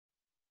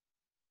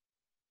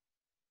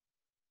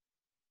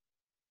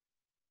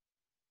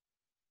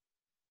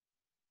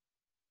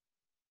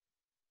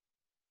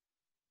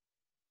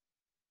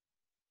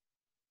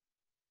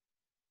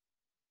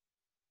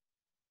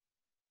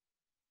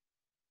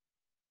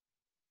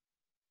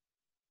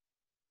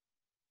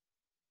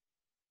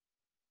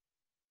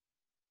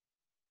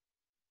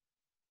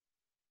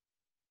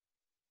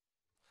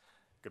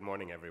Good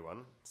morning, everyone.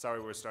 Sorry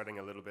we're starting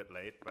a little bit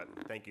late, but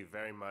thank you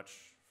very much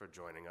for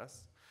joining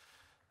us.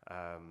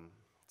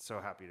 So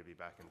happy to be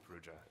back in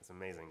Perugia. It's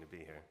amazing to be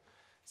here.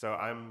 So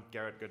I'm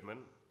Garrett Goodman.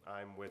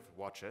 I'm with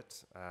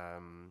Wochit.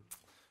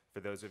 For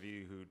those of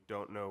you who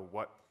don't know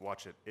what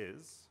Wochit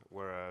is,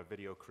 we're a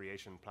video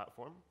creation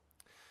platform.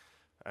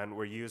 And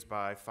we're used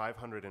by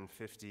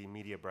 550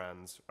 media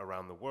brands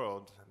around the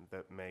world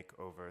that make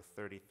over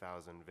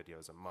 30,000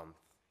 videos a month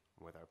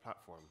with our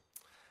platform.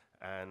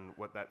 And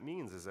what that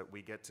means is that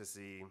we get to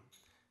see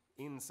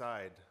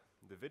inside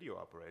the video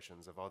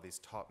operations of all these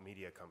top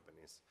media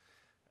companies.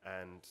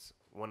 And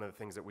one of the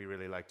things that we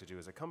really like to do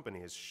as a company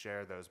is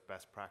share those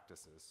best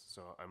practices.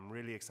 So I'm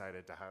really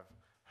excited to have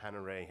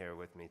Hannah Ray here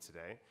with me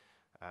today.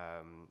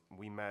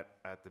 We met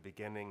at the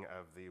beginning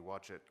of the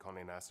Wochit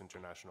Condé Nast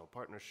International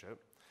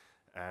Partnership.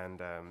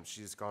 And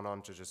she's gone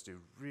on to just do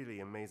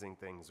really amazing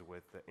things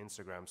with the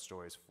Instagram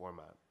Stories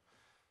format.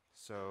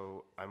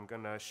 So I'm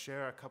going to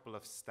share a couple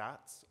of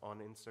stats on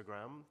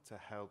Instagram to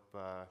help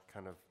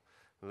kind of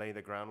lay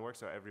the groundwork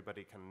so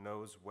everybody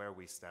knows where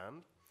we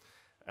stand.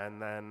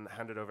 And then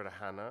hand it over to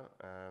Hannah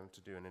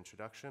to do an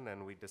introduction.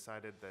 And we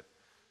decided that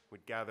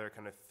we'd gather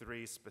kind of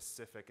 3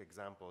 specific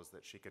examples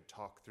that she could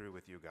talk through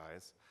with you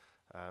guys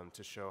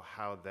to show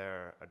how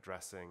they're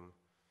addressing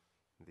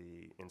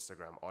the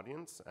Instagram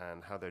audience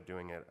and how they're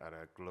doing it at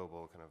a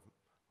global kind of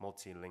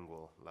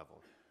multilingual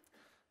level.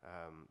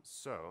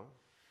 So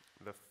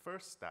the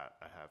first stat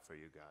I have for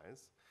you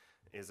guys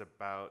is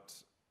about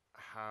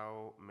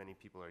how many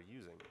people are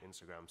using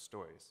Instagram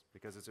Stories,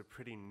 because it's a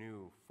pretty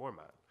new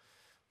format.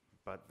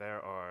 But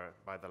there are,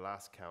 by the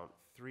last count,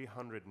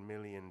 300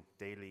 million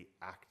daily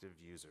active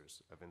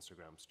users of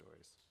Instagram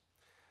Stories.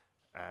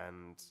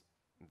 And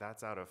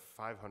that's out of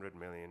 500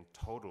 million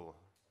total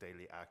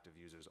daily active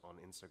users on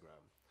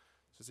Instagram.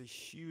 So it's a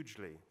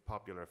hugely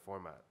popular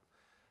format.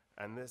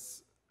 And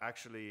this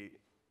actually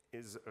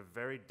is a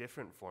very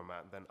different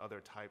format than other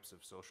types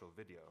of social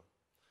video.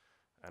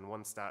 And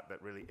one stat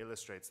that really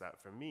illustrates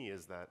that for me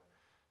is that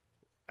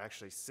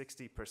actually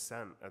 60%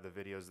 of the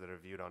videos that are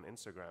viewed on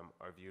Instagram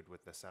are viewed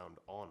with the sound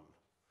on,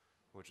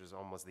 which is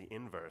almost the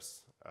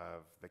inverse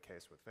of the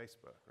case with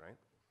Facebook, right?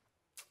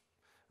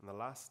 And the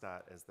last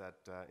stat is that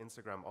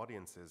Instagram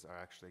audiences are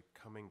actually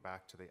coming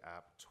back to the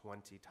app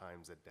 20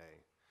 times a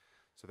day.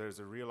 So there's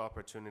a real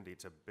opportunity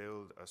to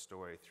build a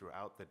story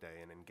throughout the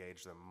day and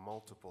engage them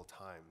multiple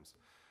times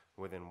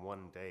within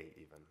one day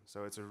even.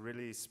 So it's a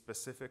really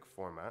specific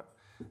format,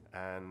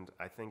 and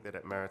I think that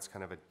it merits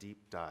kind of a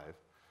deep dive.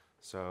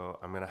 So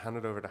I'm going to hand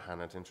it over to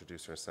Hannah to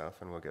introduce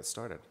herself, and we'll get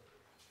started.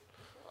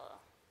 Cool.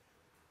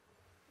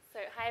 So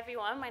hi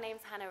everyone, my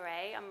name's Hannah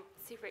Ray. I'm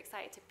super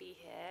excited to be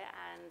here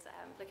and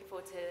looking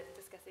forward to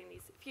discussing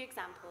these few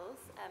examples,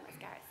 as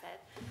Garrett said.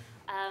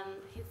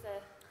 Here's a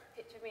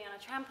picture of me on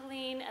a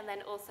trampoline, and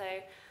then also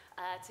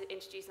to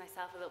introduce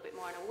myself a little bit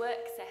more in a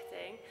work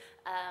setting.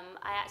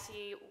 I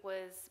actually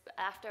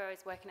after I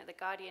was working at The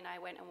Guardian, I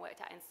went and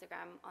worked at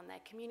Instagram on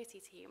their community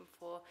team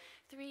for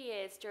 3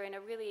 years during a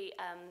really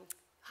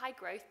high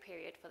growth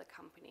period for the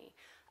company.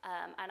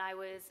 And I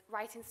was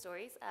writing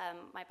stories.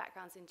 My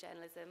background's in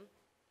journalism.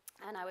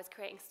 And I was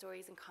creating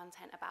stories and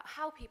content about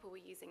how people were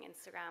using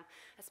Instagram,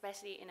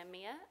 especially in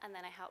EMEA, and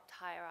then I helped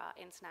hire our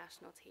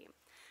international team.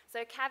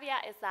 So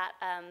caveat is that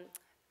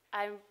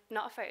I'm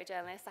not a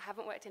photojournalist. I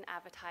haven't worked in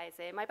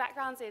advertising. My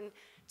background's in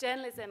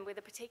journalism with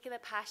a particular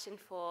passion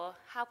for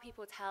how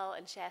people tell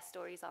and share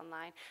stories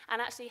online, and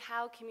actually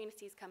how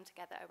communities come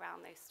together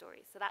around those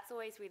stories. So that's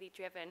always really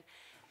driven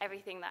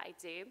everything that I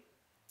do.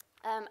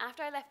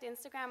 After I left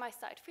Instagram, I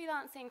started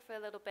freelancing for a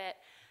little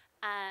bit,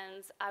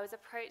 and I was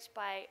approached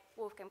by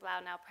Wolfgang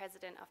Blau, now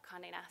president of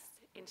Condé Nast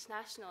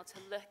International, to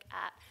look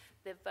at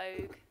the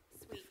Vogue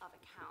suite of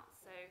accounts.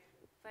 So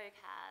Vogue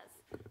has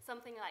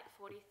something like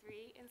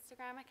 43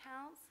 Instagram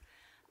accounts,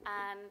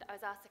 and I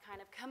was asked to kind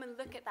of come and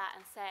look at that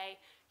and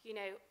say, you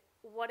know,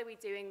 what are we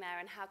doing there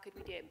and how could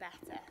we do it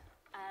better?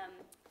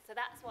 So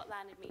that's what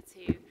landed me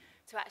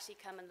to actually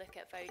come and look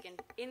at Vogue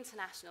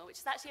International, which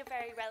is actually a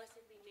very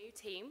relatively new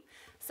team.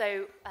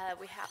 So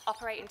we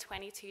operate in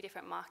 22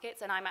 different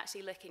markets, and I'm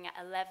actually looking at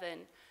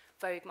 11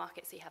 Vogue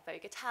markets. So you have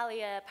Vogue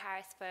Italia,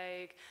 Paris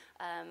Vogue,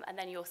 and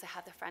then you also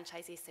have the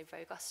franchisees, so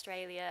Vogue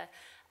Australia.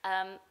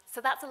 So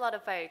that's a lot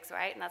of Vogues,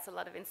 right? And that's a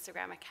lot of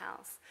Instagram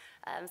accounts.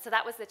 So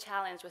that was the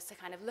challenge, was to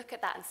kind of look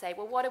at that and say,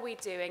 well, what are we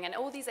doing? And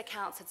all these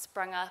accounts had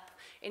sprung up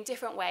in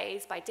different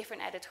ways by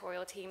different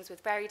editorial teams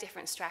with very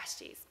different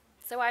strategies.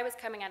 So I was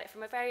coming at it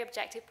from a very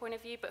objective point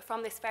of view, but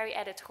from this very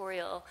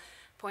editorial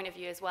point of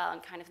view as well,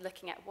 and kind of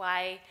looking at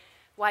why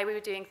we were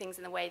doing things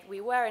in the way that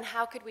we were, and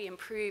how could we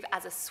improve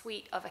as a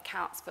suite of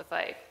accounts for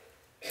Vogue.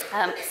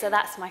 So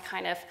that's my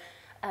kind of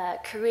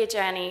career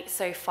journey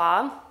so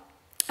far.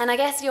 And I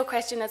guess your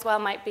question as well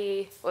might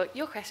be, well,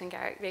 your question,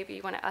 Garrett, maybe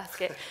you want to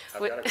ask it.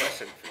 I've got a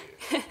question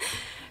for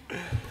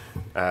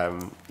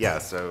you. Yeah,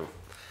 so,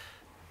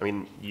 I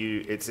mean,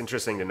 it's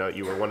interesting to note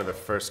you were one of the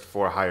first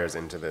 4 hires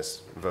into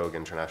this Vogue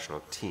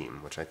International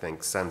team, which I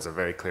think sends a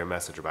very clear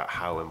message about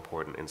how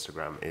important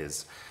Instagram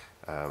is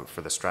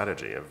for the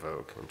strategy of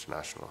Vogue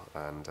International.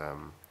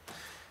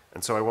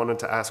 And so I wanted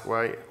to ask,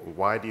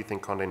 why do you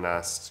think Condé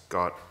Nast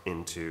got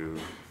into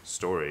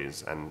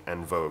stories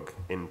and Vogue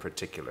in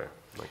particular?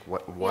 Like,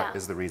 what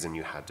is the reason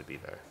you had to be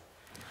there?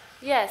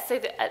 Yeah, so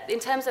in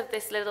terms of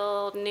this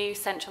little new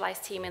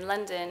centralized team in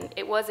London,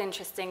 it was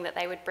interesting that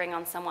they would bring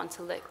on someone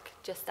to look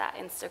just at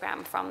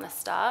Instagram from the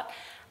start.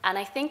 And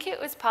I think it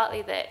was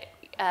partly that,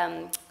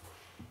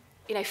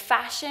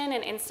 fashion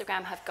and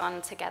Instagram have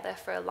gone together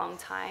for a long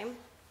time.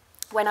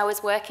 When I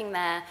was working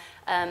there,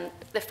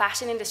 the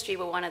fashion industry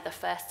were one of the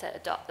first to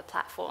adopt the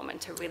platform and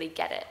to really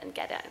get it. And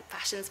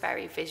fashion's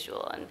very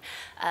visual,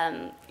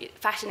 and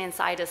fashion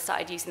insiders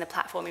started using the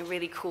platform in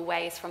really cool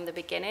ways from the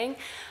beginning.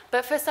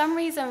 But for some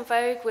reason,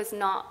 Vogue was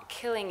not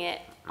killing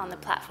it on the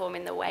platform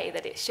in the way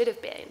that it should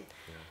have been.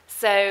 Yeah.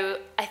 So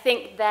I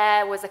think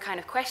there was a kind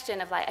of question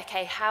of like,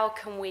 okay, how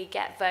can we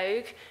get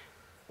Vogue,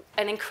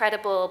 an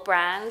incredible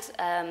brand,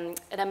 an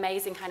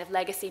amazing kind of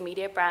legacy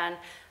media brand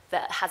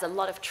that has a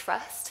lot of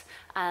trust,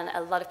 and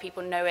a lot of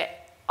people know it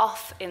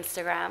off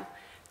Instagram,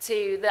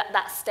 to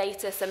that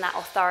status and that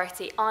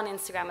authority on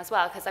Instagram as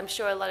well, because I'm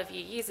sure a lot of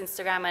you use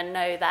Instagram and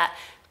know that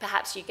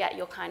perhaps you get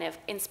your kind of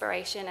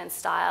inspiration and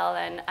style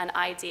and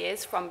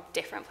ideas from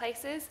different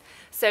places.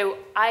 So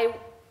I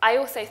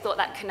also thought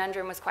that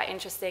conundrum was quite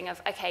interesting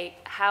of, okay,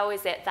 how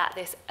is it that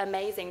this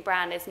amazing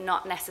brand is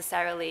not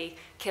necessarily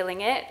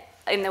killing it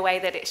in the way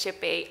that it should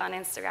be on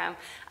Instagram?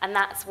 And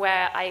that's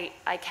where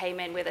I came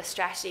in with a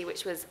strategy,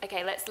 which was,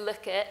 okay, let's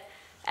look at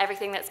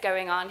everything that's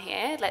going on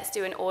here. Let's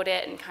do an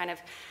audit and kind of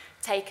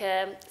take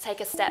a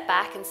step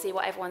back and see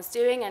what everyone's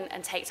doing,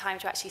 and take time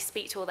to actually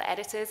speak to all the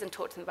editors and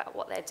talk to them about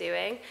what they're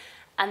doing,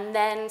 and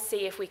then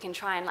see if we can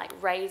try and like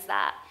raise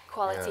that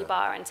quality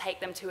bar and take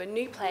them to a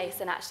new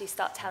place and actually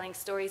start telling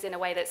stories in a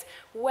way that's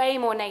way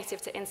more native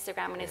to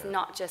Instagram and is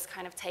not just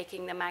kind of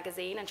taking the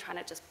magazine and trying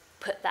to just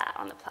put that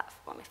on the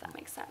platform, if that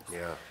makes sense.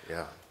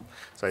 Yeah.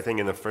 So I think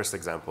in the first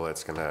example,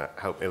 it's going to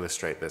help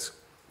illustrate this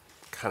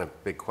kind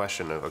of big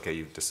question of, okay,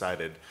 you've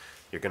decided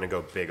you're going to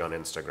go big on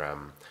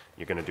Instagram,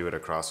 you're going to do it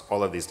across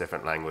all of these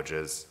different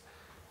languages.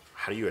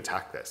 How do you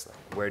attack this?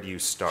 Like, where do you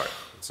start?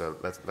 So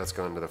let's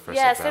go into the first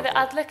example.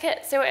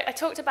 So I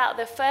talked about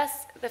the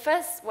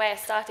first way I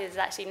started is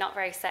actually not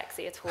very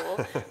sexy at all,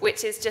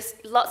 which is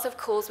just lots of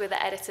calls with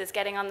the editors,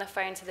 getting on the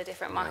phone to the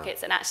different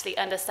markets and actually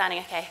understanding,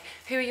 okay,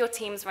 who are your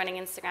teams running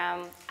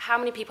Instagram? How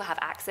many people have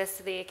access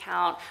to the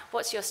account?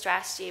 What's your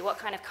strategy? What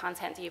kind of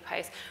content do you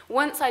post?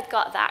 Once I'd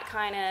got that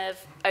kind of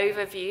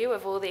overview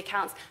of all the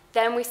accounts,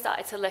 then we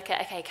started to look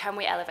at, okay, can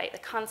we elevate the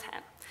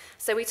content?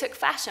 So we took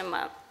Fashion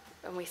Month,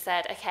 and we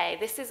said, okay,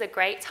 this is a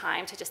great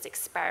time to just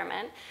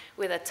experiment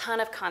with a ton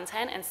of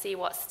content and see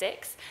what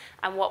sticks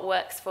and what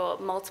works for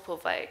multiple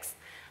Vogues.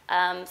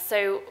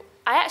 So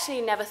I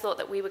actually never thought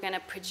that we were going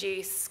to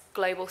produce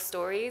global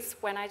stories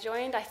when I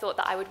joined. I thought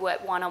that I would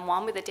work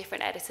one-on-one with the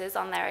different editors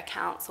on their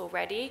accounts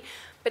already.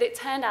 But it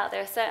turned out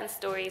there are certain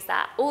stories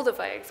that all the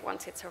Vogues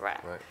wanted to run.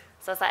 Right.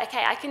 So I was like,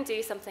 okay, I can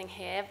do something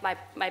here.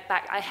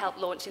 I helped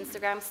launch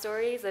Instagram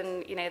stories,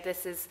 and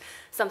this is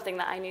something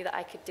that I knew that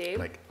I could do.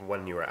 Like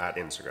when you were at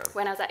Instagram?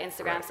 When I was at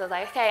Instagram. Right. So I was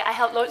like, okay, I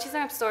helped launch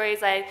Instagram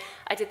stories. I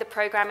did the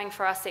programming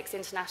for our 6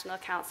 international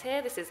accounts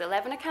here. This is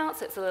 11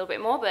 accounts, so it's a little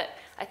bit more, but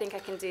I think I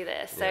can do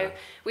this. So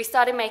we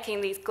started making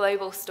these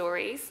global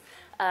stories,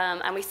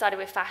 and we started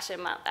with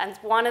Fashion Month. And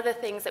one of the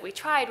things that we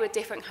tried were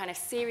different kind of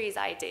series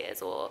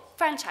ideas, or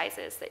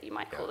franchises that you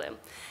might call them.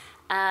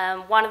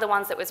 One of the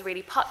ones that was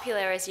really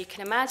popular, as you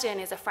can imagine,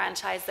 is a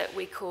franchise that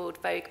we called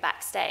Vogue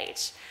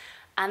Backstage.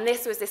 And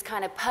this was this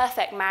kind of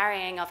perfect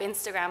marrying of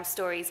Instagram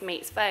stories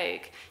meets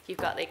Vogue. You've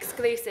got the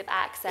exclusive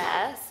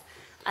access,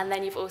 and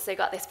then you've also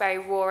got this very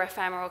raw,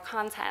 ephemeral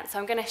content. So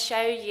I'm going to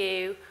show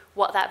you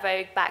what that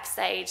Vogue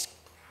Backstage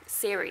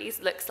series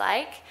looks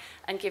like,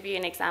 and give you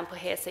an example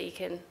here so you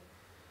can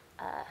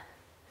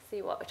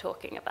see what we're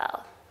talking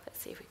about. Let's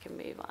see if we can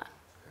move on.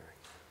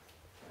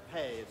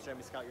 Hey, it's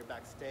Jeremy Scott. You're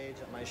backstage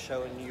at my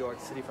show in New York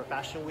City for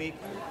Fashion Week.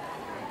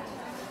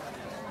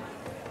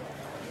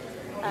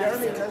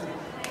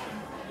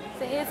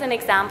 So here's an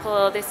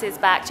example. This is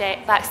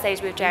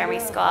backstage with Jeremy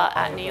Scott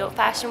at New York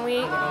Fashion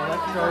Week.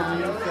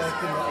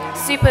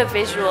 Super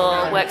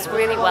visual, works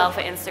really well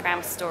for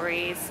Instagram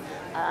stories,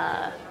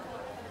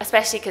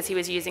 especially because he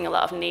was using a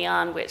lot of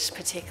neon, which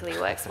particularly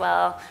works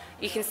well.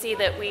 You can see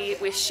that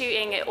we're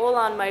shooting it all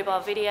on mobile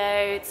video.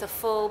 It's a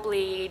full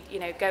bleed,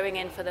 going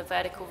in for the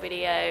vertical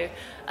video.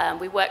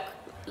 We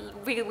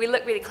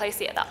look really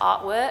closely at the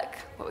artwork,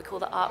 what we call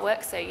the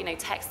artwork. So,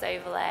 text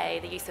overlay,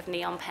 the use of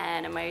neon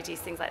pen, emojis,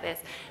 things like this,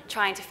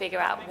 trying to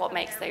figure out what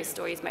makes those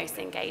stories most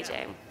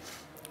engaging.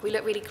 We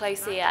look really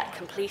closely at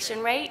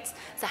completion rates,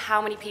 so how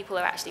many people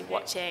are actually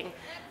watching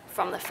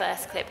from the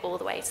first clip all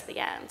the way to the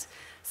end.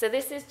 So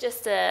this is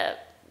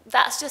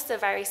that's just a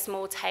very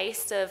small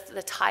taste of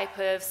the type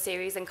of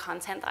series and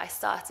content that I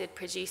started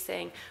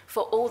producing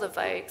for all the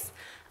Vogues.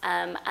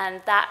 And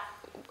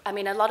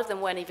a lot of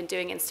them weren't even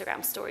doing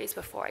Instagram stories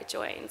before I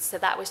joined. So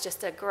that was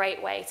just a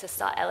great way to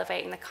start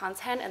elevating the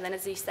content. And then,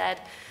 as you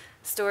said,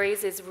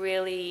 Stories is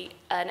really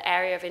an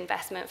area of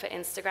investment for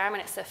Instagram, and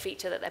it's a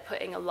feature that they're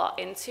putting a lot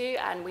into,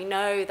 and we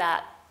know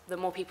that the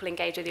more people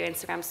engage with your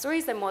Instagram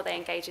stories, the more they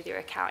engage with your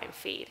account and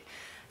feed.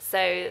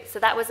 So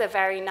that was a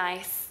very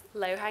nice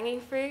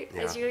low-hanging fruit,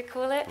 as you would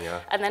call it.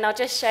 Yeah. And then I'll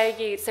just show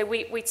you, so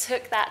we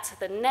took that to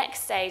the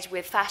next stage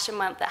with Fashion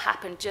Month that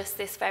happened just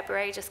this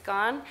February, just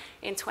gone,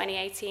 in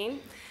 2018.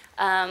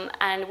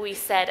 And we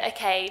said,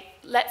 okay,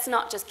 let's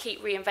not just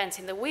keep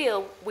reinventing the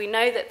wheel. We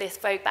know that this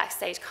Vogue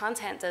Backstage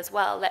content does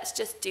well. Let's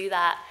just do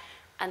that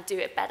and do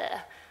it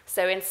better.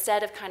 So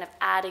instead of kind of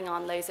adding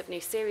on loads of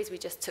new series, we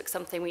just took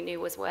something we knew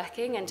was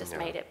working and just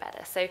made it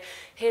better. So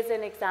here's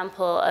an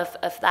example of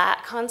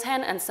that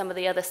content and some of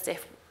the other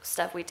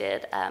stuff we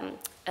did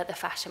at the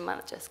Fashion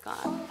Month just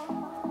gone.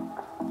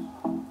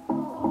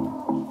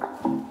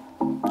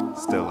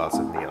 Still lots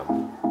of neon.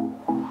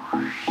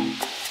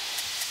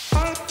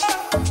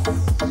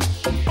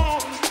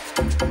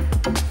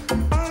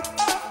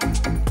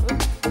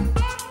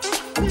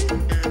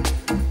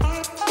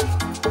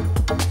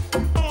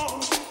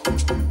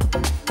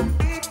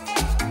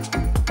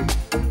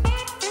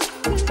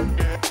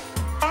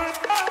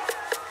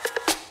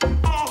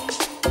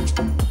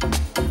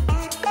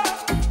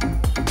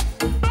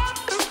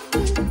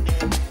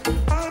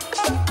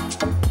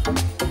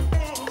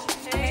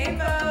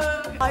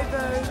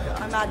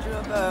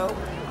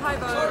 Hi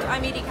Vogue,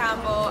 I'm Edie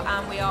Campbell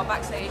and we are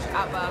backstage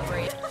at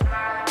Burberry.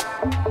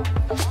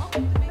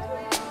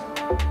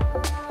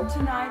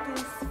 Tonight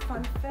is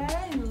Fun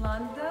Fair in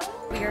London.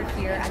 We are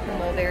here at the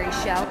Mulberry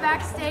Show.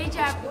 Backstage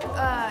at,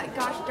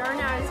 gosh darn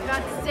it, I was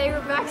about to say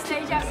we're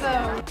backstage at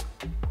Vogue.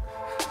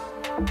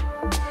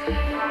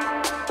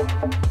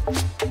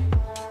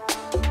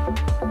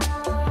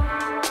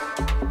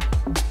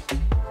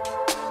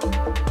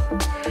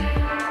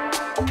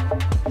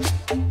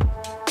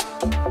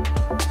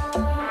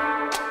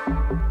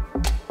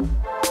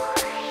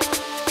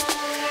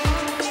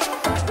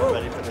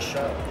 Ready for the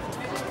show.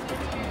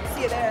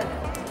 See you there.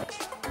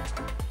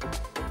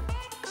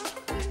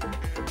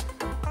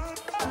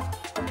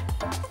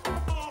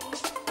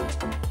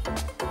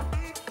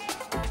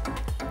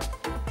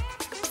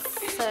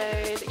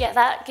 So yeah,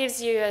 that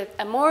gives you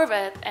a more of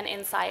an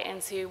insight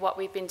into what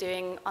we've been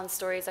doing on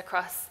stories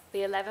across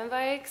the 11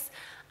 Vogues.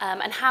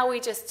 And how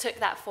we just took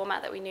that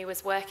format that we knew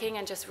was working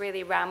and just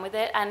really ran with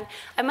it. And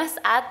I must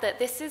add that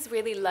this is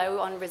really low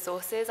on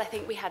resources. I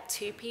think we had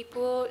 2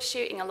 people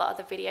shooting a lot of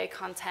the video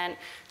content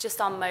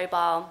just on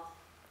mobile.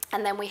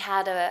 And then we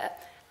had a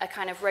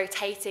kind of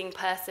rotating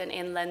person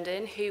in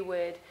London who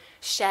would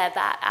share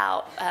that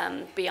out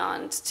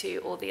beyond to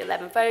all the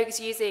 11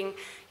 Vogues using,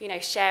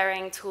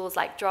 sharing tools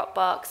like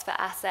Dropbox for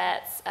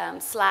assets,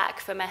 Slack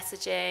for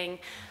messaging.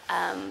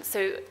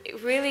 So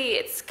it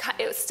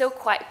was still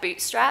quite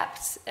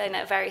bootstrapped in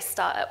a very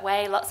startup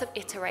way, lots of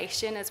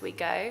iteration as we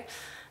go.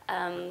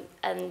 And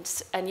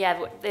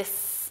yeah,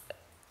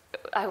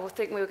 I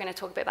think we were going to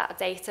talk a bit about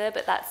data,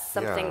 but that's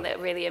something that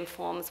really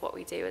informs what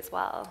we do as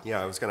well. Yeah,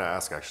 I was going to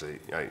ask actually,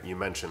 you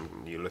mentioned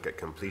you look at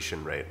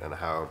completion rate and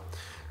how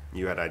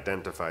you had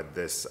identified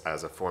this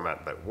as a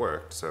format that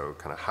worked. So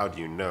kind of how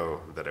do you know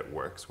that it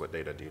works? What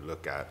data do you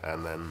look at?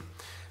 And then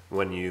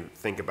when you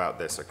think about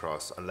this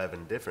across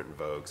 11 different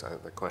Vogues,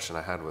 the question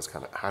I had was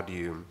kind of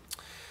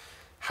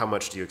how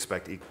much do you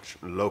expect each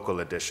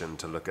local edition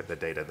to look at the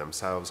data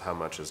themselves? How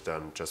much is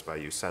done just by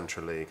you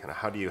centrally? Kind of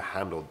how do you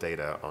handle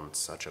data on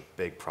such a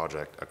big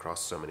project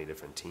across so many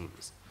different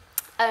teams?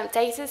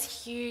 Data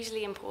is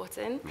hugely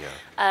important,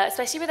 Yeah.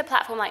 Especially with a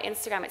platform like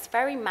Instagram. It's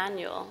very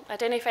manual. I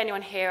don't know if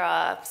anyone here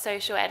are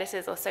social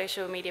editors or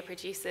social media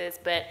producers,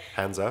 but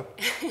Hands up.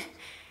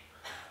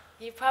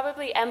 you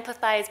probably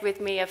empathize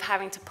with me of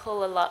having to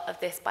pull a lot of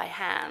this by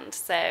hand.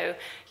 So,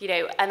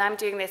 and I'm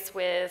doing this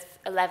with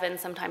 11,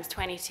 sometimes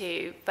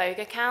 22 Vogue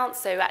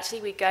accounts. So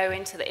actually we go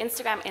into the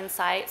Instagram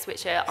Insights,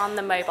 which are on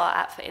the mobile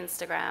app for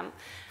Instagram,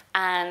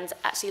 and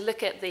actually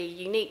look at the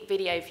unique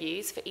video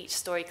views for each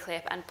story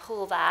clip and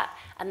pull that,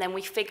 and then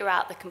we figure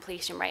out the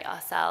completion rate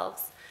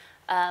ourselves.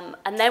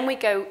 And then we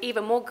go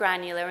even more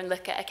granular and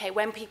look at, okay,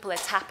 when people are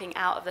tapping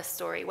out of the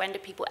story, when do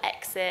people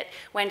exit,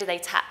 when do they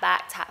tap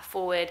back, tap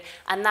forward,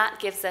 and that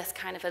gives us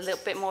kind of a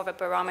little bit more of a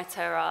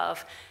barometer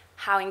of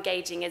how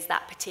engaging is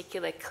that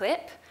particular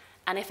clip,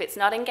 and if it's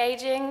not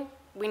engaging,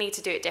 we need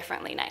to do it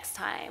differently next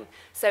time.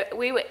 So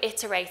we were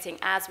iterating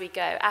as we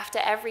go. After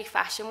every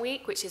fashion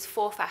week, which is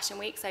 4 fashion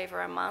weeks over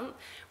a month,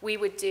 we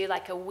would do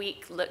like a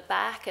week look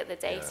back at the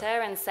data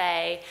and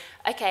say,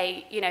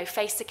 okay,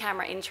 face to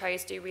camera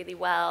intros do really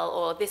well,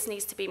 or this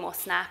needs to be more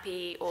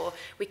snappy, or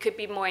we could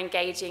be more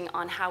engaging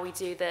on how we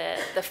do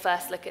the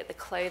first look at the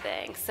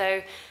clothing.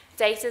 So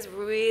data is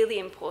really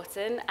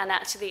important, and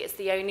actually it's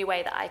the only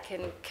way that I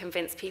can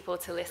convince people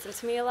to listen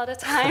to me a lot of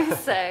times.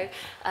 So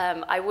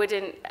I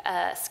wouldn't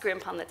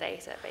scrimp on the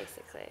data,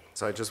 basically.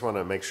 So I just want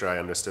to make sure I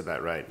understood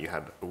that right. You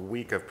had a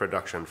week of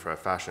production for a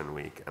fashion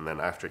week, and then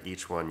after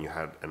each one you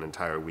had an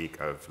entire week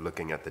of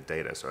looking at the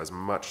data. So as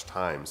much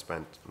time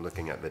spent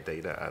looking at the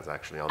data as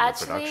actually on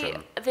the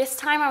production. This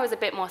time I was a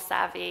bit more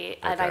savvy,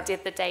 and I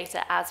did the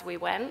data as we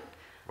went.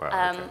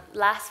 Wow, okay.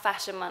 Last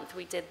Fashion Month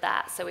we did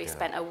that, so we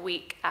spent a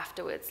week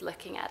afterwards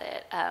looking at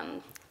it.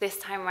 This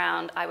time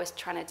round, I was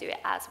trying to do it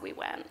as we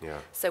went. Yeah.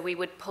 So we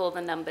would pull the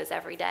numbers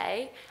every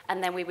day,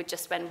 and then we would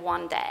just spend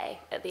one day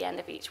at the end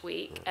of each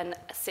week and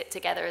sit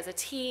together as a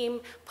team,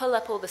 pull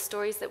up all the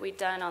stories that we'd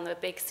done on the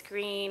big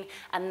screen,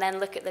 and then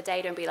look at the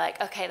data and be like,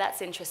 okay,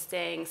 that's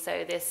interesting.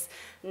 So this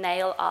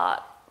nail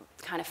art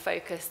kind of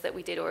focus that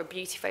we did, or a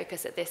beauty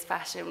focus at this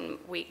fashion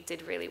week,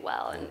 did really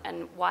well,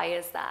 and why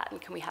is that,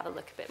 and can we have a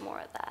look a bit more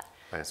at that?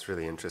 It's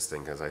really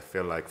interesting because I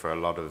feel like for a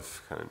lot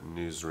of kind of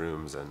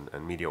newsrooms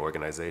and media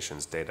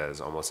organizations, data is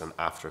almost an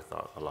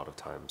afterthought a lot of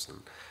times. And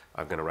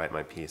I'm going to write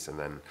my piece and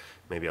then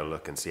maybe I'll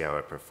look and see how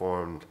it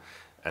performed.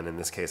 And in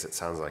this case, it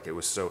sounds like it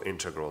was so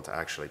integral to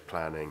actually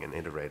planning and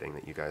iterating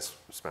that you guys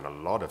spent a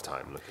lot of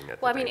time looking at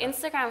Well, the I mean,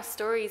 data. Instagram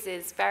stories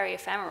is very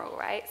ephemeral,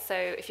 right? So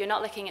if you're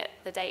not looking at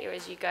the data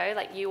as you go,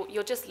 like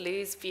you'll just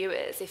lose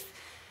viewers.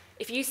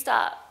 If you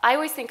start, I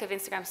always think of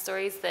Instagram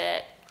stories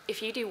that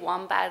if you do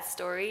one bad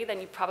story, then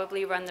you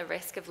probably run the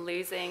risk of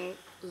losing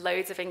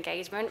loads of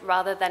engagement,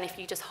 rather than if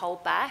you just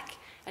hold back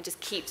and just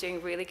keep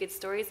doing really good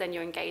stories, then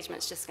your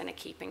engagement's just going to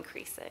keep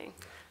increasing.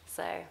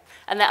 So,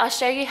 and then I'll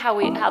show you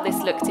how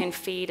this looked in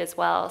feed as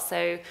well.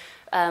 So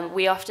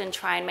we often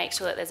try and make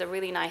sure that there's a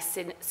really nice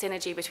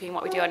synergy between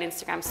what we do on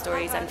Instagram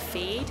stories and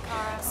feed.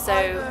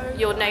 So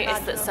you'll notice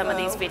that some of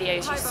these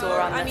videos you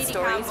saw on the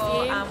stories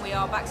view, and we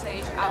are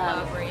backstage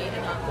at Burberry.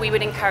 we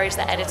would encourage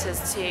the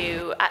editors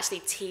to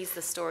actually tease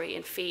the story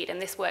in feed,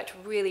 and this worked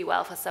really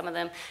well for some of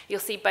them. You'll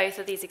see both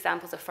of these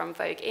examples are from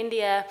Vogue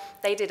India.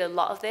 They did a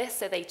lot of this,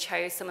 so they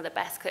chose some of the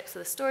best clips of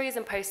the stories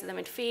and posted them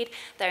in feed.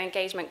 Their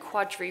engagement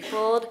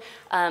quadrupled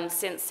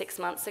since 6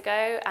 months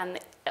ago, and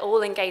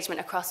all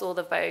engagement across all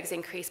the Vogues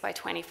increased by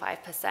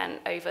 25%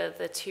 over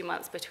the 2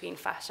 months between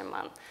Fashion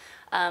Month.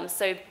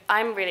 So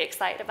I'm really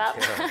excited about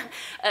that.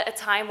 At a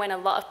time when a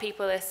lot of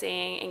people are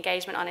seeing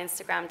engagement on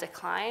Instagram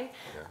decline,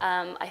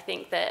 I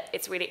think that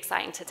it's really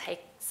exciting to take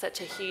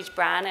such a huge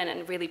brand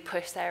and really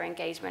push their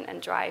engagement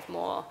and drive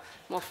more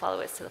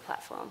followers to the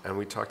platform. And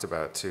we talked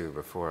about too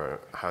before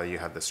how you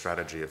had the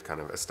strategy of kind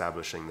of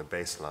establishing the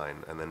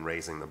baseline and then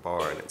raising the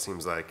bar, and it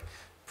seems like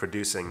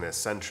producing this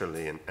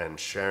centrally and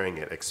sharing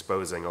it,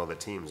 exposing all the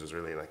teams, was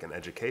really like an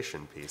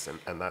education piece,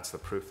 and that's the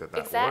proof that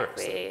works.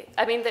 Exactly.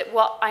 I mean, that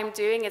what I'm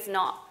doing is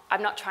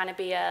I'm not trying to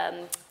be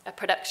a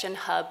production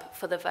hub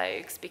for the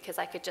Vogues, because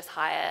I could just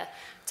hire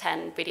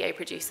 10 video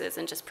producers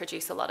and just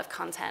produce a lot of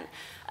content.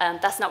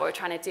 That's not what we're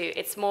trying to do.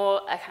 It's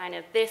more a kind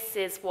of, this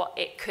is what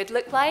it could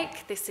look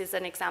like. This is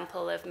an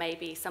example of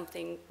maybe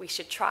something we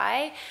should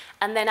try.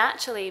 And then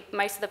actually,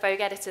 most of the Vogue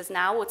editors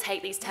now will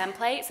take these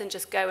templates and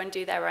just go and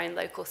do their own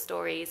local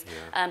stories.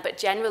 But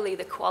generally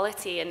the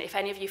quality, and if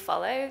any of you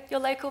follow your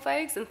local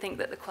Vogues and think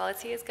that the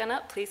quality has gone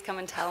up, please come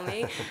and tell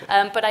me.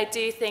 But I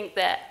do think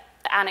that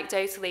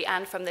anecdotally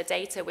and from the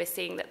data, we're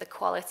seeing that the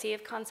quality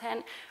of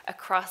content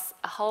across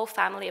a whole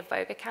family of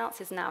Vogue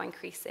accounts is now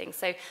increasing.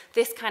 So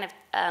this kind of,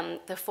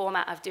 the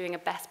format of doing a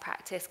best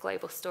practice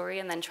global story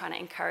and then trying to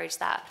encourage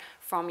that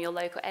from your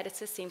local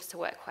editors seems to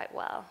work quite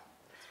well.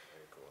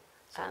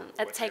 So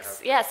it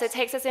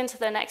takes us into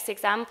the next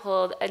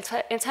example.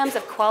 In terms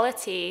of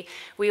quality,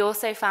 we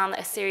also found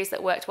that a series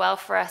that worked well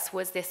for us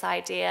was this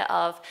idea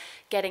of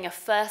getting a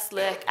first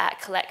look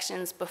at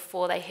collections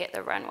before they hit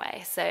the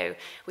runway. So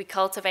we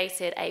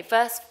cultivated a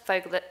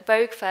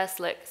Vogue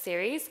First Look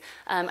series,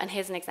 and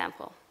here's an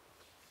example.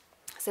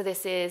 So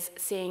this is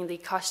seeing the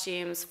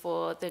costumes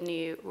for the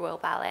new Royal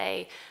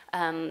Ballet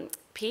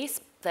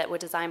piece that were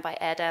designed by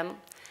Erdem.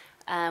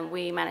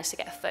 We managed to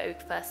get a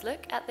Vogue First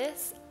Look at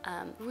this.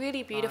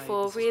 Really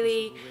beautiful,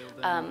 really,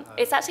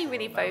 it's actually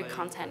really Vogue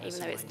content, even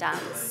though it's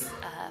dance.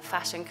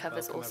 Fashion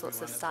covers all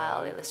sorts of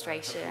style,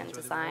 illustration,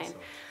 design.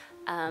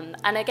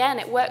 And again,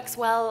 it works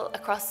well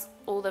across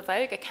all the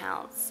Vogue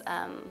accounts.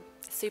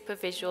 Super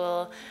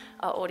visual.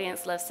 Our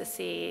audience loves to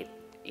see,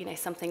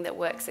 something that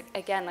works.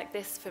 Again, like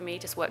this for me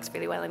just works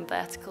really well in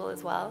vertical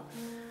as well.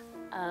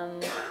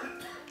 And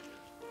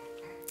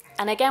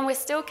again, we're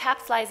still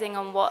capitalizing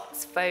on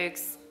what's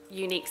Vogue's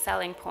unique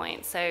selling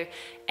point. So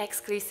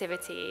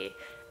exclusivity,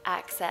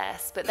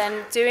 access, but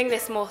then doing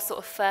this more sort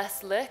of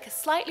first look, a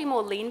slightly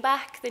more lean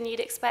back than you'd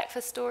expect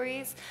for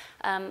stories,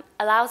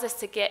 allows us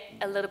to get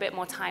a little bit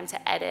more time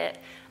to edit,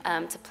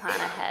 to plan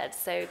ahead.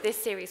 So this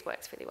series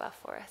works really well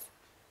for us.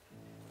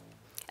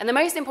 And the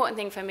most important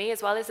thing for me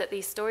as well is that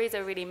these stories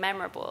are really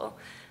memorable.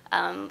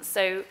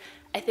 So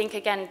I think,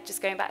 again,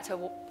 just going back to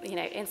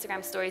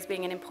Instagram stories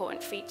being an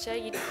important feature,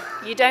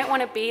 you don't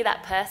want to be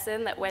that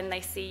person that when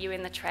they see you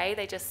in the tray,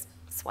 they just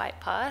swipe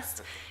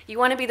past. You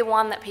want to be the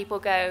one that people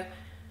go,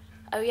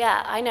 oh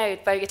yeah, I know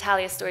Vogue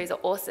Italia stories are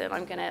awesome.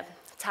 I'm going to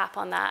tap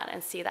on that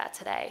and see that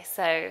today.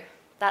 So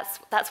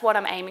that's what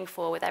I'm aiming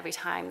for with every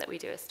time that we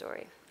do a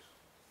story.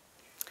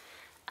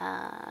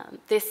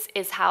 This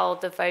is how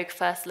the Vogue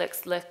First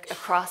Looks look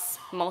across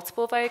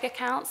multiple Vogue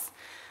accounts.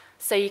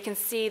 So you can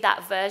see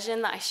that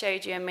version that I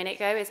showed you a minute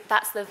ago,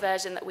 that's the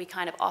version that we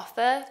kind of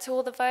offer to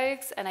all the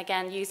Vogues. And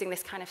again, using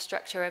this kind of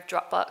structure of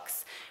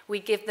Dropbox, we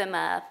give them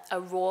a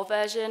raw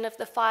version of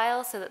the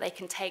file so that they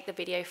can take the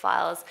video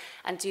files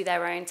and do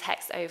their own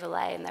text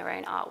overlay and their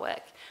own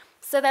artwork.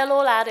 So they'll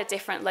all add a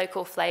different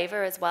local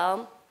flavor as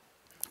well.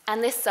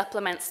 And this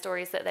supplements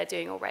stories that they're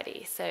doing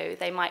already. So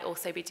they might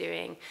also be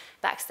doing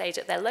backstage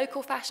at their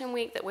local fashion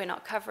week that we're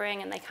not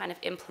covering, and they kind of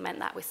implement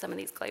that with some of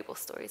these global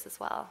stories as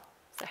well.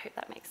 So I hope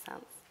that makes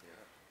sense.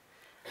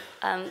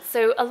 Yeah.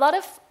 So a lot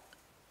of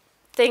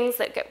things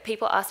that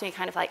people ask me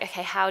kind of like,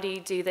 okay, how do you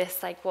do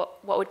this? Like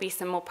what would be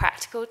some more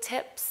practical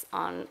tips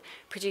on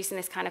producing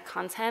this kind of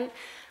content?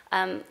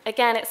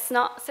 Again, it's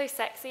not so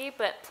sexy,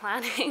 but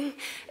planning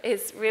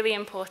is really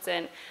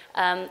important.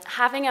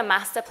 Having a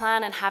master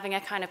plan and having a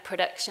kind of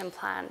production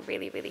plan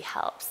really, really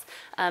helps.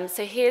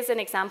 So here's an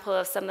example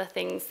of some of the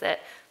things that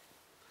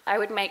I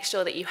would make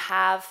sure that you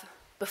have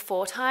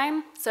before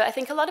time. So I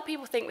think a lot of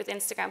people think with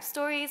Instagram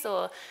stories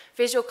or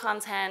visual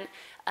content,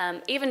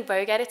 even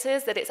Vogue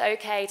editors, that it's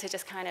okay to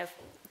just kind of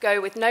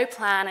go with no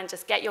plan and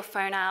just get your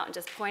phone out and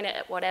just point it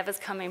at whatever's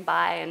coming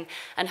by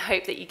and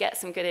hope that you get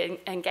some good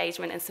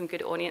engagement and some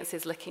good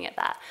audiences looking at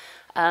that.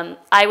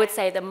 I would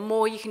say the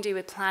more you can do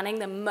with planning,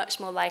 the much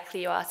more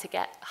likely you are to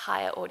get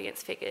higher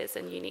audience figures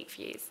and unique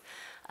views.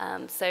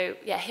 So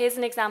yeah, here's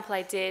an example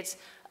I did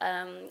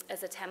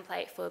as a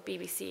template for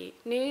BBC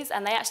News,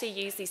 and they actually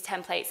use these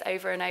templates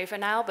over and over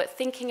now, but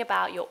thinking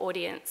about your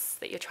audience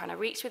that you're trying to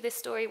reach with this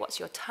story, what's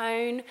your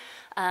tone?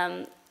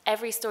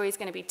 Every story is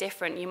going to be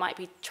different. You might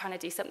be trying to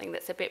do something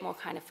that's a bit more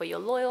kind of for your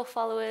loyal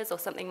followers, or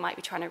something might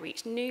be trying to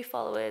reach new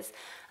followers.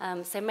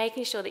 So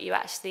making sure that you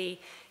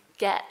actually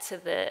get to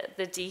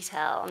the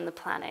detail and the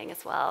planning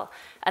as well.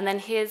 And then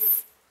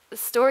here's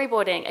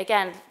storyboarding.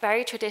 Again,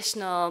 very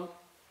traditional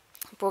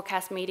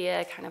broadcast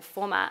media kind of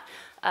format,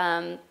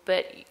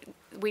 but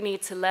we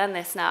need to learn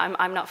this now.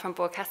 I'm not from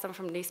broadcast, I'm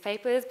from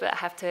newspapers, but I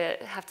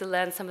have to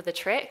learn some of the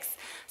tricks.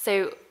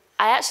 So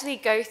I actually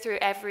go through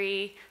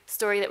every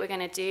story that we're going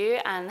to do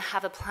and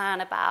have a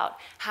plan about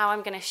how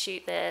I'm going to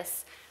shoot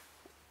this,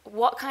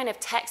 what kind of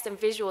text and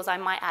visuals I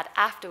might add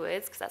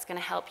afterwards, because that's going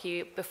to help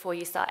you before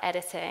you start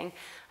editing,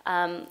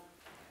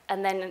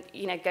 and then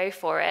go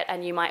for it.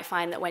 And you might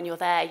find that when you're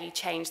there, you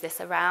change this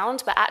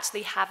around, but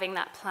actually having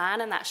that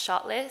plan and that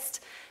shot list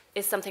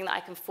is something that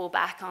I can fall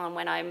back on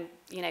when I'm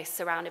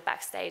surrounded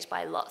backstage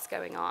by lots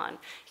going on.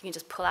 You can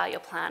just pull out your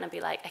plan and be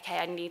like, okay,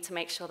 I need to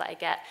make sure that I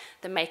get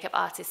the makeup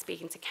artist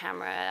speaking to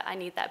camera. I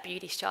need that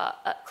beauty shot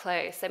up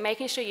close. So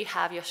making sure you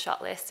have your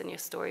shot list and your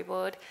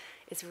storyboard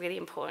is really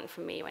important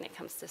for me when it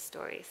comes to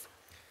stories.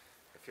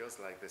 It feels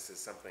like this is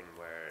something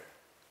where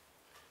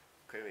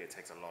clearly it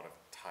takes a lot of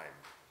time,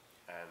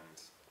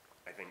 and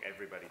I think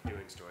everybody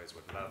doing stories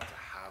would love to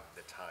have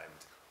the time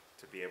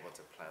to be able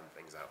to plan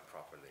things out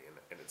properly.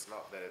 And it's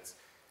not that it's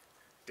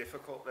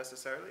difficult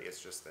necessarily, it's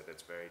just that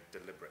it's very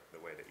deliberate the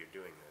way that you're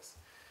doing this.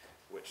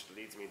 Which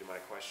leads me to my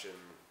question,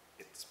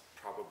 it's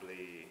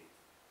probably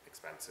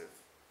expensive,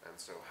 and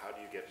so how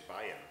do you get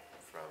buy-in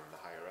from the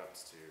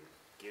higher-ups to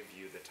give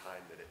you the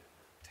time that it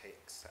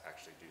takes to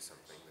actually do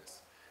something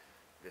this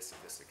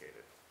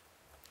sophisticated?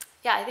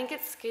 Yeah, I think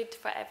it's good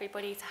for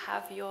everybody to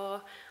have your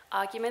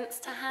arguments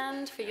to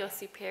hand for your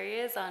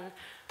superiors on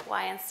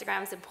why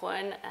Instagram's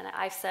important, and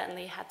I've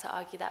certainly had to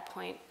argue that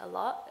point a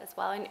lot as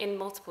well in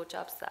multiple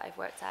jobs that I've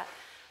worked at.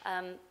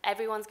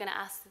 Everyone's going to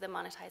ask the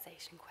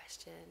monetization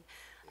question.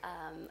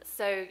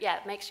 So yeah,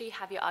 make sure you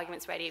have your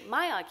arguments ready.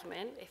 My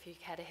argument, if you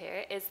care to hear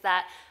it, is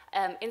that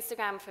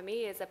Instagram for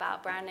me is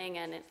about branding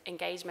and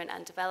engagement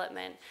and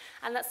development,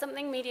 and that's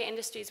something media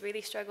industries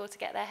really struggle to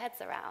get their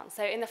heads around.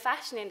 So in the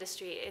fashion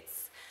industry,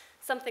 it's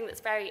something that's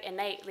very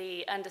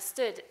innately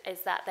understood is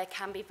that there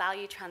can be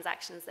value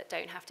transactions that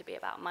don't have to be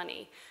about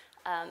money.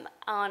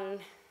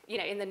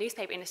 In the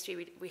newspaper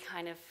industry, we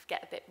kind of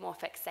get a bit more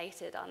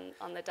fixated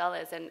on the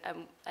dollars,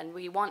 and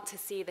we want to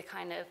see the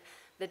kind of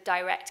the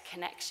direct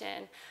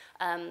connection.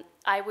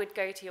 I would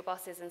go to your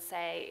bosses and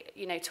say,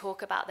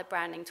 talk about the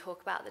branding,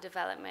 talk about the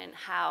development,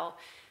 how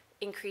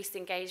increased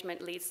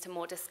engagement leads to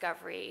more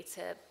discovery,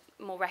 to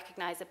more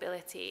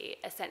recognizability,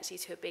 essentially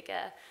to a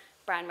bigger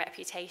brand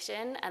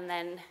reputation, and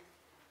then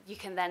you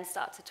can then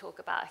start to talk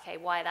about, okay,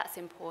 why that's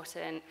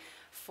important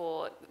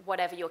for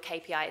whatever your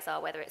KPIs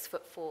are, whether it's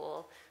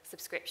footfall,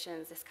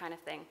 subscriptions, this kind of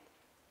thing.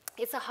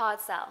 It's a hard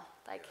sell.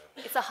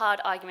 It's a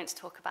hard argument to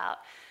talk about.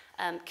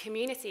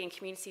 Community and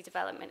community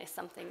development is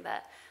something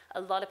that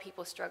a lot of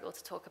people struggle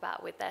to talk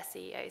about with their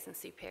CEOs and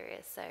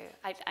superiors. So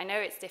I know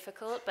it's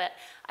difficult, but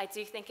I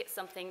do think it's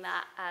something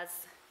that as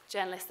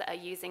journalists that are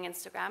using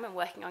Instagram and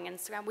working on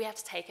Instagram, we have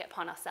to take it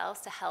upon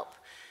ourselves to help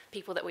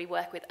people that we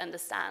work with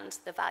understand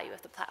the value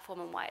of the platform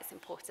and why it's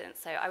important.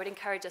 So I would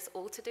encourage us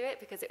all to do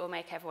it because it will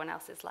make everyone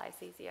else's lives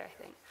easier, I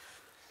think.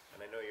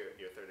 And I know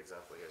your third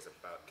example here is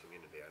about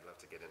community. I'd love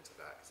to get into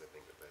that because I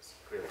think that there's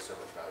clearly so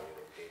much value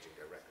in engaging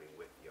directly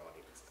with the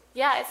audience.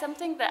 Yeah, it's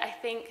something that I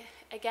think,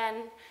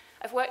 again,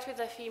 I've worked with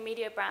a few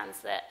media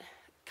brands that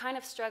kind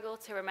of struggle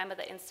to remember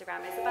that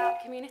Instagram is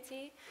about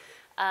community.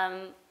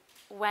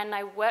 when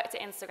I worked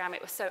at Instagram,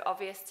 it was so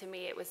obvious to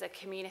me it was a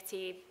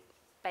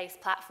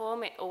community-based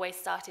platform. It always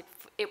started,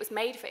 it was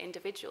made for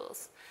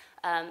individuals.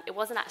 It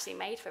wasn't actually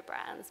made for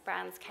brands.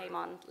 Brands came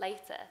on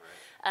later.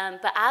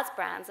 But as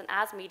brands and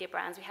as media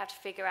brands, we have to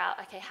figure out,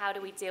 okay, how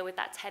do we deal with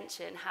that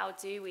tension? How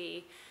do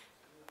we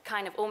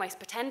kind of almost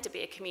pretend to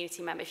be a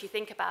community member? If you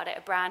think about it,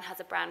 a brand has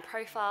a brand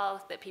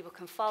profile that people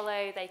can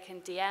follow, they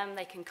can DM,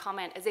 they can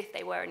comment as if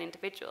they were an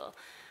individual.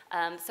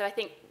 So I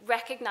think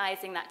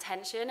recognizing that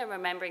tension and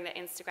remembering that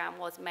Instagram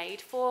was made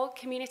for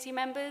community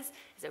members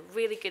is a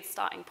really good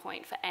starting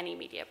point for any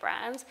media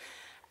brand.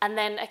 And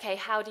then, okay,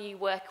 how do you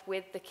work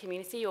with the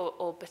community or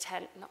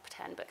not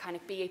pretend, but kind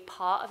of be a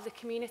part of the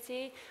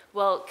community?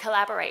 Well,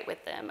 collaborate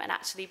with them and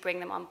actually bring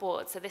them on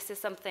board. So this is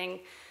something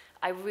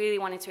I really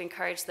wanted to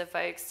encourage the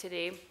Vogues to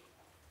do,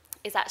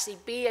 is actually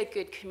be a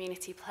good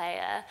community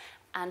player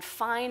and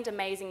find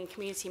amazing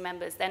community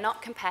members. They're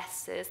not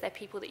competitors, they're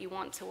people that you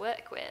want to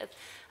work with.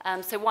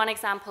 So one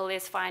example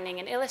is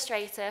finding an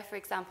illustrator, for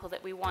example,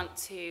 that we want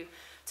to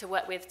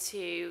work with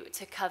to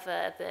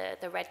cover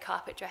the red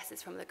carpet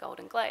dresses from the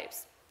Golden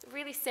Globes.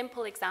 Really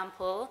simple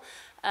example,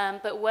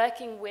 but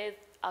working with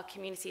our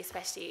community,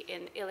 especially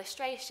in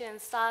illustration,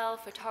 style,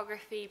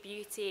 photography,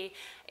 beauty,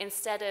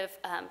 instead of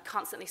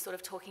constantly sort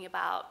of talking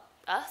about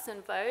us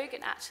and Vogue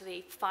and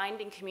actually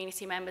finding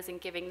community members and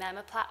giving them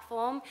a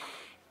platform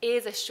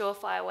is a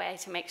surefire way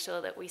to make sure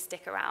that we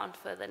stick around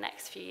for the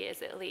next few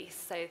years at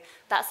least. So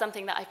that's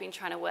something that I've been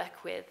trying to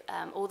work with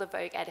all the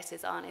Vogue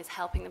editors on, is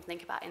helping them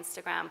think about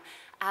Instagram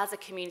as a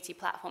community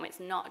platform. It's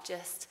not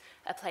just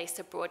a place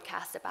to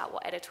broadcast about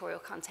what editorial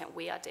content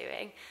we are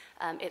doing.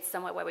 It's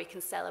somewhere where we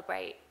can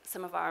celebrate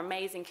some of our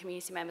amazing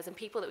community members and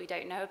people that we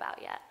don't know about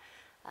yet.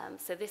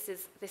 So this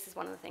is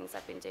one of the things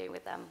I've been doing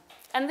with them.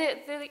 And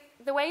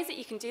the ways that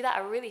you can do that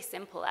are really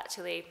simple,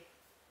 actually.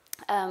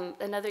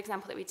 Another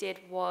example that we did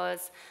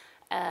was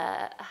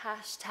a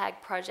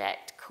hashtag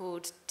project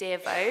called Dear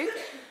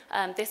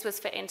Vogue. This was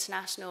for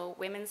International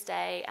Women's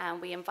Day, and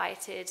we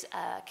invited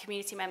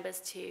community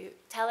members to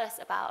tell us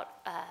about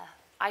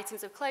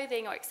items of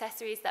clothing or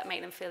accessories that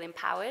make them feel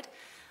empowered.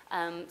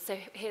 So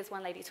here's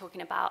one lady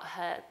talking about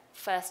her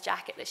first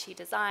jacket that she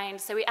designed.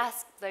 So we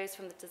asked those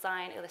from the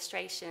design,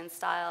 illustration,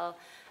 style,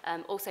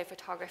 also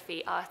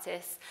photography,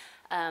 artists,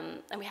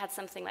 and we had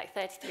something like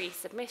 33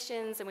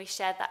 submissions, and we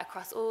shared that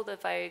across all the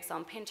Vogues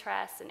on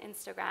Pinterest and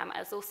Instagram,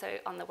 as also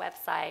on the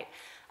website.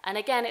 And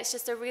again, it's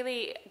just a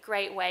really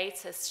great way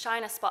to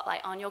shine a spotlight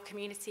on your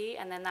community,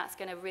 and then that's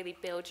going to really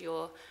build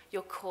your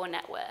core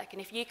network. And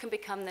if you can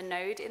become the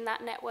node in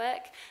that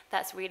network,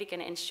 that's really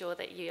going to ensure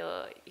that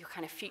you're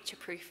kind of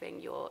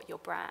future-proofing your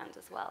brand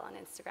as well on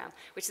Instagram,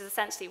 which is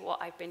essentially what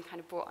I've been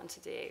kind of brought on to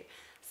do.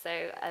 So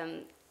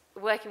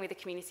working with the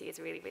community is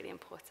really, really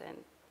important.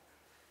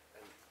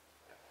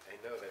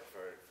 I know that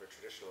for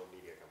traditional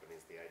media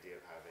companies, the idea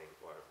of having,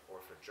 or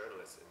for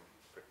journalists in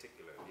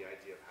particular, the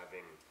idea of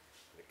having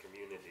the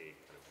community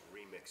kind of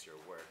remix your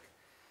work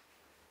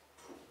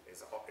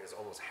is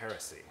almost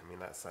heresy. I mean,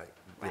 that's like,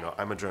 you know,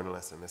 I'm a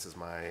journalist and this is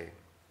my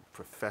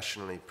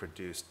professionally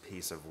produced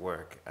piece of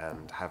work,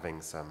 and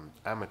having some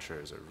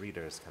amateurs or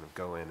readers kind of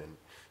go in and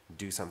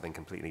do something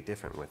completely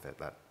different with it,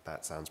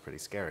 that sounds pretty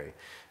scary.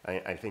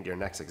 I think your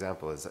next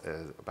example is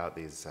about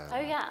these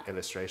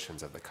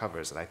illustrations of the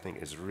covers, that I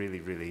think is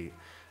really, really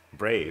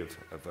brave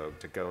of Vogue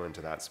to go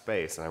into that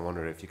space. And I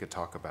wonder if you could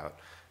talk about,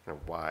 you know,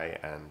 why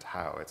and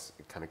how. It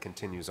kind of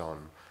continues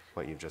on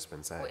what you've just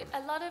been saying.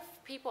 Well, a lot of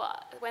people,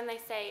 when they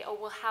say, oh,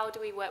 well, how do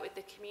we work with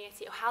the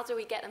community, or how do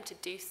we get them to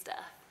do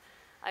stuff?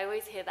 I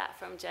always hear that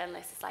from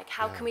journalists. It's like,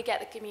 how can we get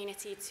the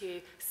community to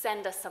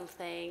send us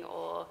something,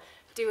 or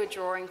do a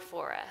drawing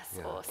for us,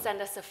 or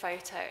send us a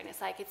photo? And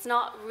it's like, it's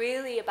not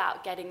really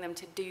about getting them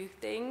to do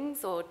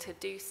things or to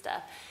do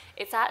stuff.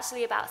 It's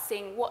actually about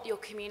seeing what your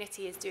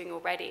community is doing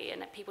already.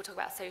 And people talk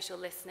about social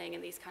listening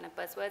and these kind of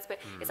buzzwords, but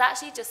it's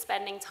actually just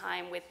spending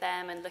time with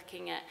them and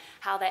looking at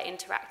how they're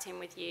interacting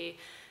with you.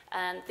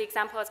 And the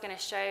example I was going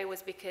to show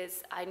was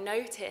because I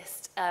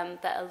noticed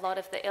that a lot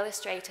of the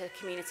illustrator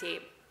community,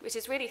 which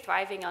is really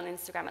thriving on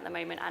Instagram at the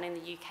moment and in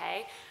the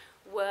UK,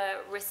 were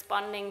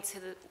responding to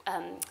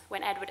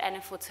when Edward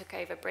Enninful took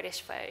over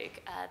British Vogue,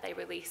 they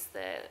released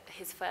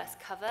his first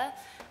cover,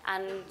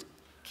 and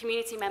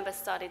community members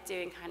started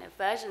doing kind of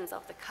versions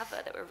of the cover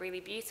that were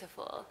really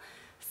beautiful.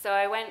 So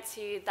I went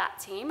to that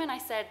team and I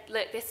said,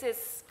 look, this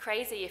is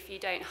crazy if you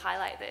don't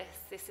highlight this.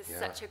 This is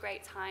such a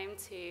great time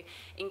to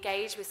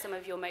engage with some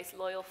of your most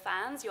loyal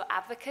fans, your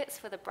advocates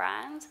for the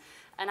brand,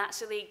 and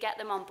actually get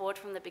them on board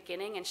from the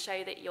beginning and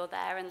show that you're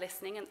there and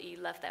listening and that you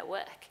love their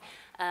work.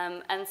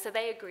 And so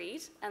they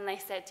agreed, and they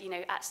said, you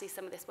know, actually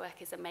some of this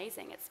work is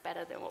amazing. It's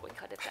better than what we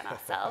could have done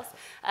ourselves.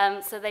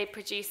 So they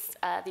produced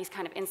these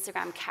kind of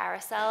Instagram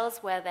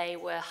carousels where they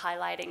were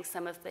highlighting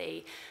some of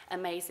the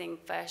amazing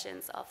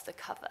versions of the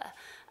cover.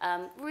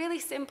 Really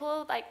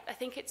simple. Like, I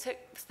think it took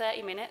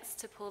 30 minutes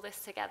to pull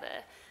this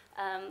together.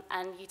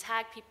 And you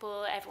tag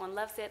people, everyone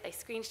loves it, they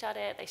screenshot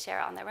it, they share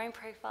it on their own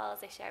profiles,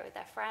 they share it with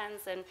their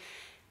friends, and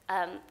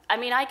I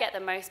mean, I get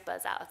the most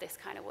buzz out of this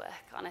kind of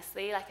work,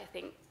 honestly. Like, I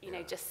think, you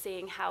know, just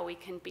seeing how we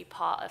can be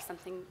part of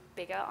something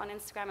bigger on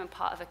Instagram and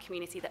part of a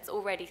community that's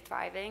already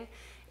thriving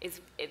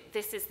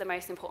this is the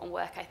most important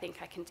work I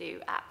think I can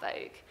do at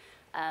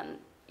Vogue.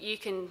 You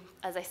can,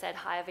 as I said,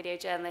 hire video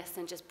journalists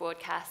and just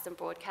broadcast,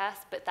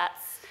 but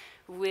that's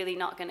really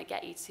not going to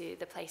get you to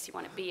the place you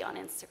want to be on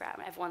Instagram.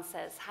 Everyone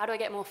says, how do I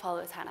get more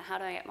followers, Hannah? How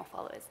do I get more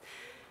followers?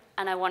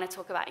 And I want to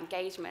talk about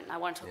engagement, and I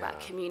want to talk about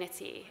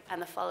community,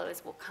 and the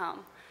followers will come.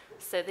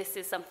 So this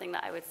is something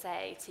that I would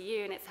say to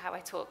you, and it's how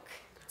I talk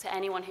to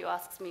anyone who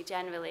asks me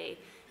generally,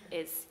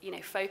 is, you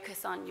know,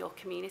 focus on your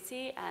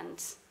community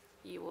and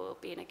you will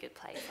be in a good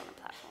place on the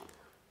platform.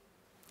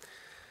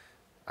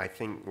 I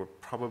think we're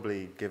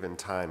probably given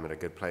time at a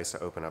good place to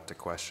open up to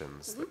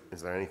questions. Mm-hmm.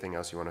 Is there anything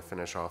else you want to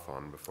finish off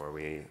on before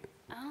we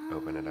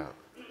open it up?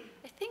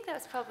 I think that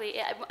was probably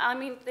it. I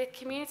mean, the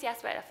community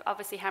aspect, I've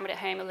obviously hammered it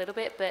home a little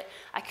bit, but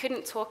I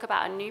couldn't talk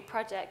about a new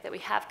project that we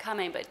have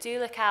coming, but do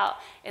look out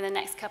in the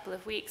next couple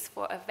of weeks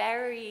for a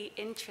very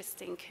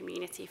interesting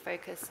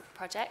community-focused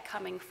project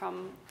coming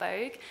from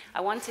Vogue.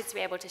 I wanted to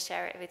be able to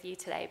share it with you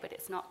today, but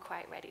it's not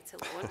quite ready to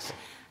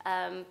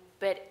launch.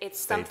 But it's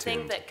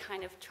something that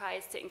kind of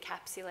tries to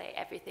encapsulate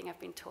everything I've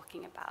been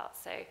talking about.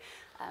 So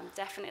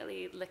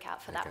definitely look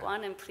out for that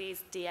one, and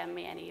please DM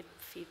me any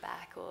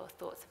feedback or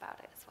thoughts about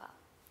it as well.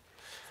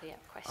 So yeah,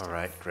 questions. All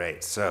right,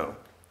 great. So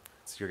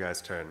it's your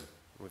guys' turn.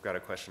 We've got a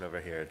question over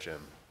here,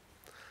 Jim.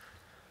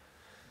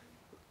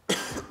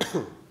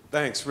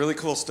 Thanks, really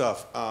cool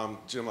stuff.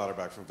 Jim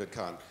Lauterbach from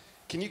VidCon.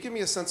 Can you give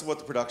me a sense of what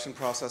the production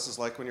process is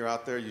like when you're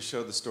out there? You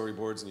showed the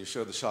storyboards and you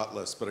showed the shot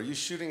list, but are you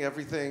shooting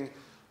everything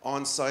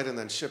on site and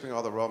then shipping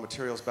all the raw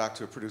materials back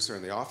to a producer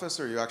in the office,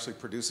 or are you actually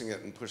producing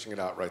it and pushing it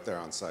out right there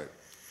on site?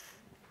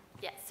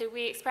 Yeah, so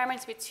we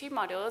experimented with 2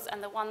 models,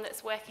 and the one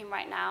that's working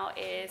right now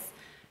is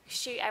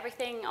shoot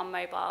everything on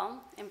mobile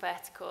in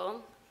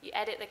vertical. You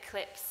edit the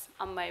clips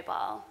on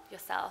mobile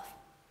yourself,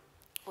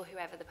 or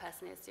whoever the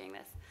person is doing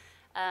this.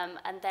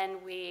 And then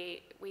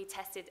we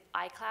tested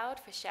iCloud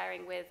for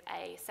sharing with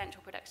a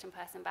central production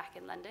person back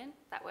in London.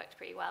 That worked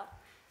pretty well.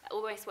 It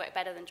almost worked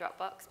better than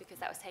Dropbox because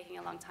that was taking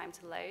a long time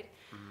to load,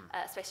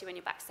 especially when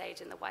you're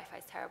backstage and the Wi-Fi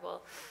is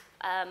terrible.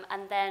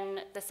 And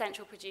then the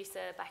central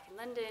producer back in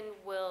London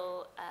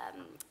will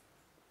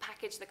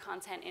package the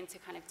content into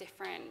kind of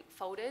different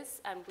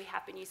folders, and we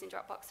have been using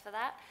Dropbox for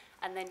that,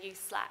 and then use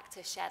Slack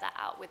to share that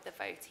out with the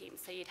Vogue team.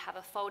 So you'd have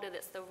a folder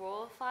that's the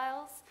raw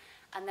files,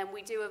 and then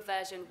we do a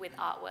version with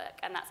artwork,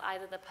 and that's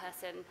either the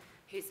person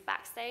who's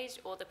backstage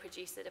or the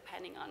producer,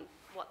 depending on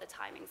what the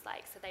timing's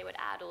like. So they would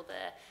add all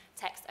the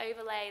text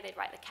overlay, they'd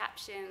write the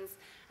captions,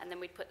 and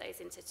then we'd put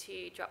those into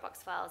 2 Dropbox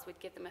files. We'd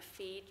give them a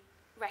feed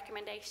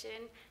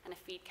recommendation and a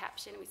feed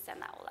caption, and we'd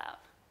send that all out.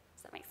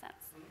 Does that make sense?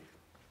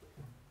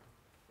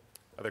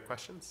 Other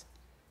questions?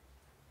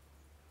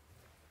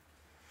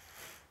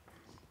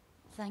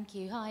 Thank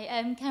you. Hi,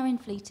 I'm Karen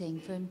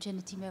Fleeting from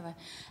Trinity Mirror.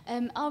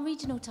 Our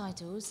regional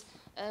titles,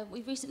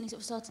 we've recently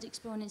sort of started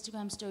exploring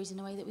Instagram stories in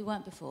a way that we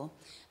weren't before.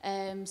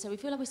 So we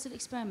feel like we're still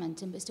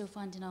experimenting, but still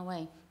finding our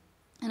way.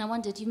 And I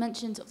wondered, you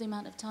mentioned sort of the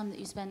amount of time that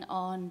you spent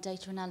on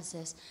data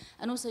analysis,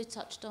 and also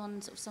touched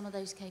on sort of some of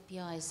those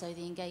KPIs, so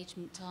the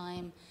engagement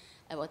time,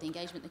 the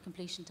engagement, the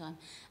completion time.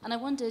 And I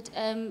wondered,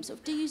 sort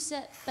of, do you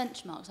set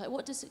benchmarks? Like,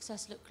 what does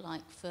success look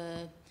like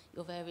for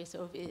your various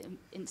sort of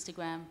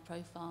Instagram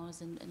profiles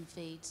and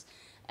feeds?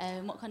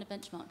 What kind of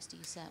benchmarks do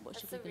you set? What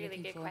should we be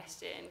looking for?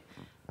 That's a really good question.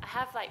 I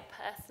have like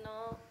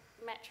personal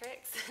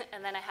metrics,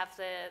 and then I have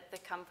the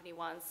company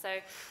ones. So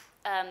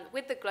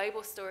with the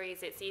global stories,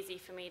 it's easy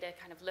for me to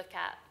kind of look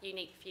at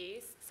unique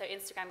views. So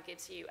Instagram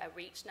gives you a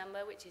reach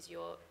number, which is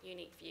your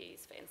unique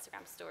views for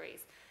Instagram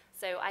stories.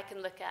 So I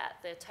can look at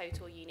the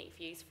total unique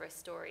views for a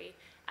story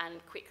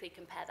and quickly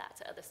compare that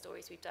to other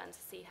stories we've done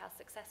to see how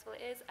successful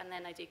it is, and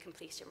then I do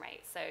completion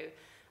rate. So,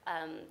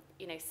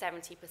 you know,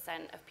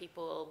 70% of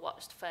people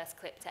watched first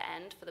clip to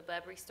end for the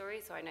Burberry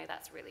story, so I know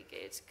that's really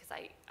good, because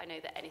I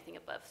know that anything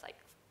above like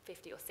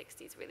 50 or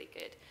 60 is really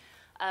good.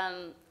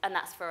 And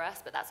that's for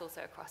us, but that's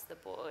also across the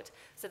board.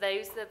 So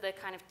those are the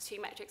kind of 2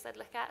 metrics I'd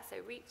look at, so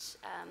reach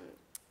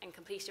and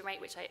completion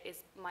rate, which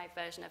is my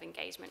version of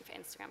engagement for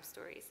Instagram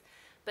stories.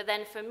 But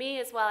then for me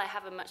as well, I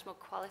have a much more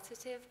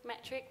qualitative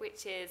metric,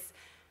 which is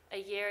a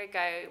year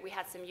ago, we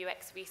had some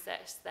UX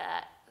research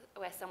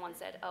where someone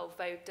said, oh,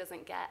 Vogue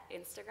doesn't get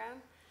Instagram.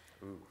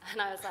 Ooh.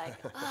 And I was like,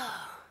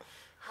 oh,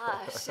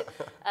 hush.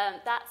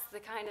 That's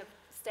the kind of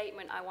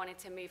statement I wanted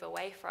to move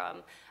away from.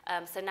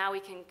 So now we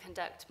can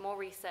conduct more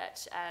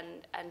research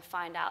and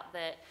find out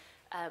that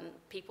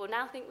people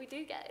now think we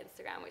do get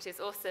Instagram, which is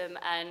awesome.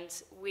 And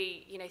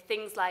we, you know,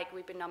 things like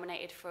we've been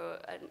nominated for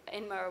an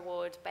EMEA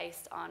award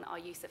based on our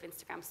use of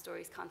Instagram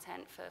stories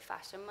content for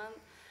Fashion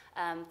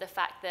Month. The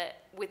fact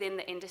that within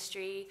the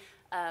industry,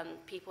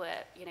 People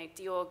at, you know,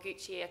 Dior,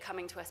 Gucci are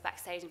coming to us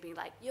backstage and being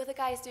like, you're the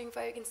guys doing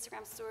Vogue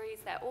Instagram stories,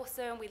 they're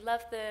awesome, we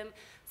love them.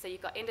 So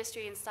you've got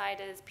industry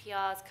insiders,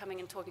 PRs coming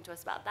and talking to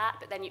us about that,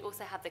 but then you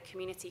also have the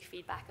community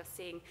feedback of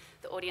seeing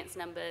the audience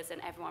numbers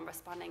and everyone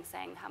responding,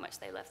 saying how much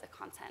they love the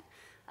content.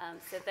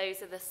 So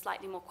those are the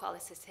slightly more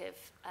qualitative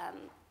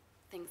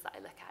things that I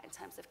look at in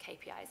terms of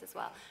KPIs as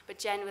well. But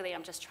generally,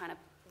 I'm just trying to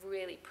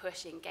really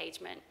push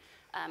engagement.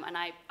 And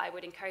I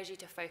would encourage you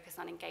to focus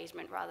on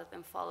engagement rather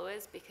than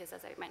followers, because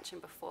as I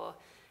mentioned before,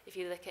 if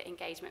you look at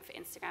engagement for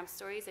Instagram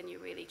stories and you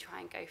really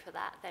try and go for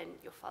that, then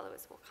your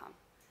followers will come.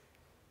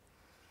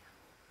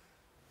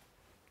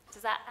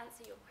 Does that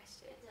answer your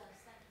question? It does,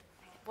 thank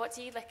you. Okay. What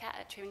do you look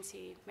at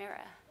Trinity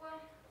Mirror? Well,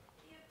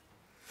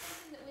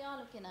 something that we are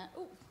looking at,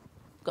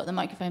 got the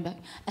microphone back.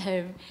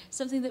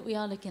 Something that we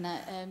are looking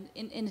at,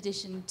 in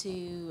addition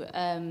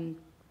to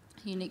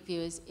unique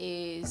viewers,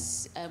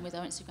 is with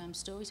our Instagram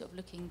stories, sort of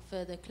looking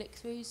for the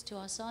click-throughs to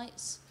our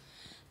sites.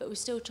 But we're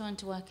still trying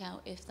to work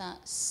out if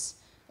that's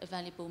a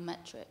valuable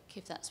metric,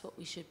 if that's what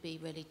we should be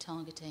really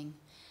targeting.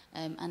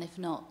 And if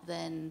not,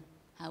 then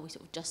how we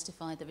sort of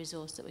justify the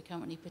resource that we're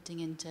currently putting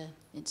into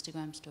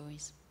Instagram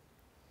stories.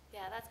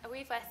 Yeah,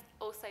 we've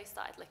also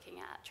started looking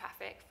at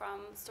traffic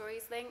from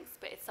stories links,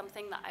 but it's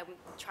something that I'm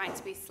trying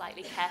to be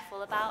slightly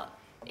careful about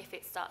if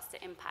it starts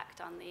to impact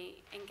on the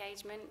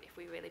engagement, if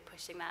we're really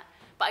pushing that.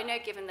 But I know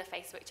given the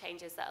Facebook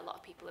changes that a lot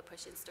of people are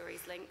pushing stories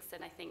links,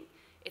 and I think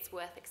it's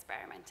worth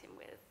experimenting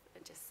with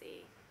and just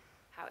see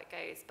how it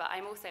goes. But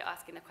I'm also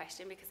asking the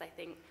question because I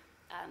think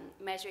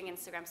measuring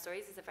Instagram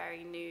stories is a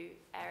very new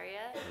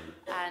area,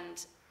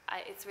 and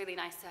it's really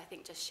nice to, I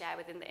think, just share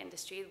within the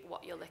industry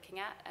what you're looking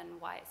at and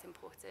why it's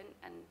important,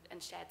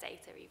 and share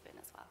data even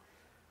as well.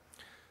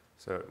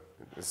 So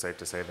it's safe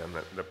to say then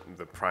that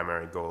the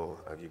primary goal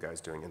of you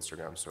guys doing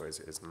Instagram stories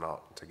is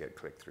not to get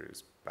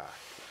click-throughs back,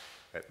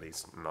 at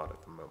least not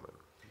at the moment.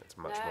 It's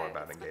much more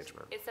about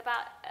engagement. It's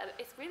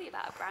really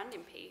about a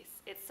branding piece.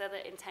 It's so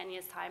that in 10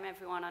 years' time,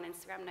 everyone on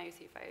Instagram knows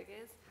who Vogue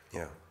is.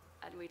 Yeah.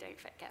 And we don't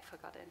get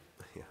forgotten.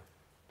 Yeah.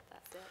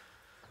 That's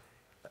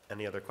it.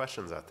 Any other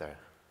questions out there?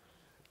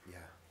 Yeah.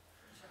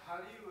 So how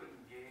do you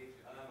engage?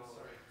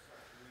 Sorry.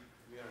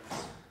 We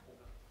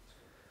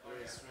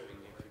are streaming.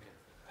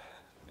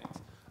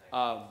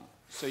 Thanks.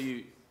 So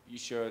you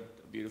showed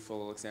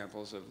beautiful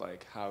examples of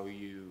like how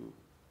you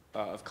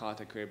of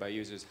content created by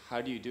users.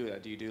 How do you do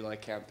that? Do you do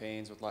like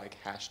campaigns with like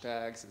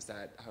hashtags? Is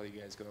that how you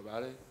guys go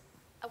about it?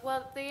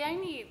 Well, the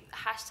only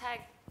hashtag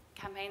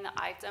campaign that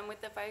I've done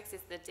with the Vogues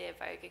is the Dear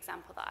Vogue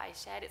example that I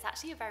shared. It's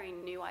actually a very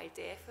new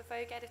idea for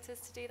Vogue editors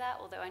to do that,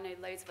 although I know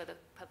loads of other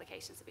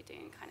publications have been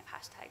doing kind of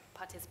hashtag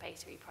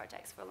participatory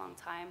projects for a long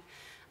time.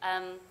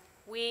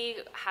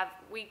 We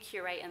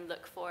curate and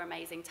look for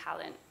amazing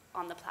talent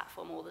on the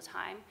platform all the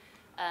time.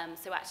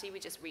 So actually we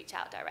just reach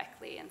out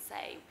directly and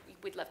say,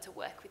 we'd love to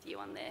work with you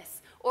on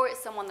this. Or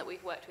it's someone that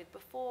we've worked with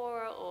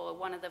before, or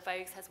one of the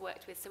Vogues has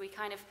worked with. So we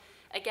kind of,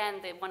 again,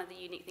 one of the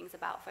unique things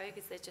about Vogue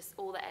is there's just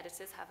all the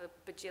editors have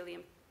a bajillion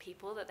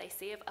people that they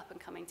see of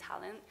up-and-coming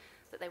talent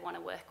that they want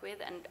to work with.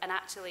 And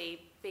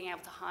actually being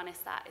able to harness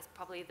that is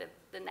probably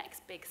the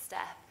next big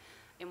step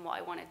in what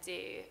I want to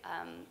do.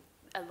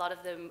 A lot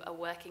of them are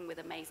working with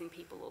amazing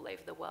people all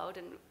over the world,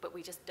 but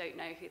we just don't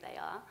know who they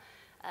are.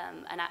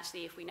 And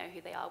actually, if we know who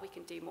they are, we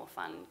can do more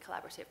fun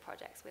collaborative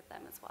projects with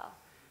them as well.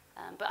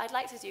 But I'd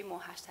like to do more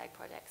hashtag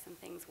projects and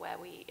things where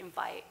we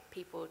invite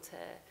people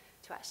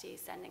to actually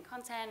send in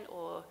content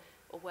or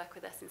work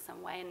with us in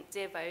some way. And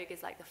Dear Vogue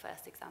is like the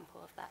first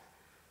example of that.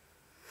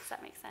 Does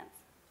that make sense?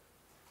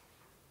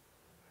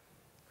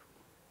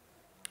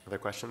 Other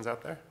questions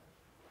out there?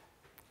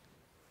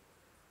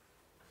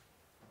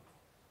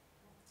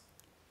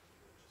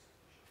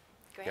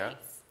 Great. Yeah?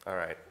 All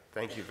right.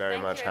 Thank you very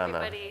much, you, Hannah.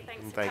 Everybody.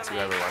 Thanks and for thanks to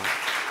coming.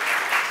 everyone.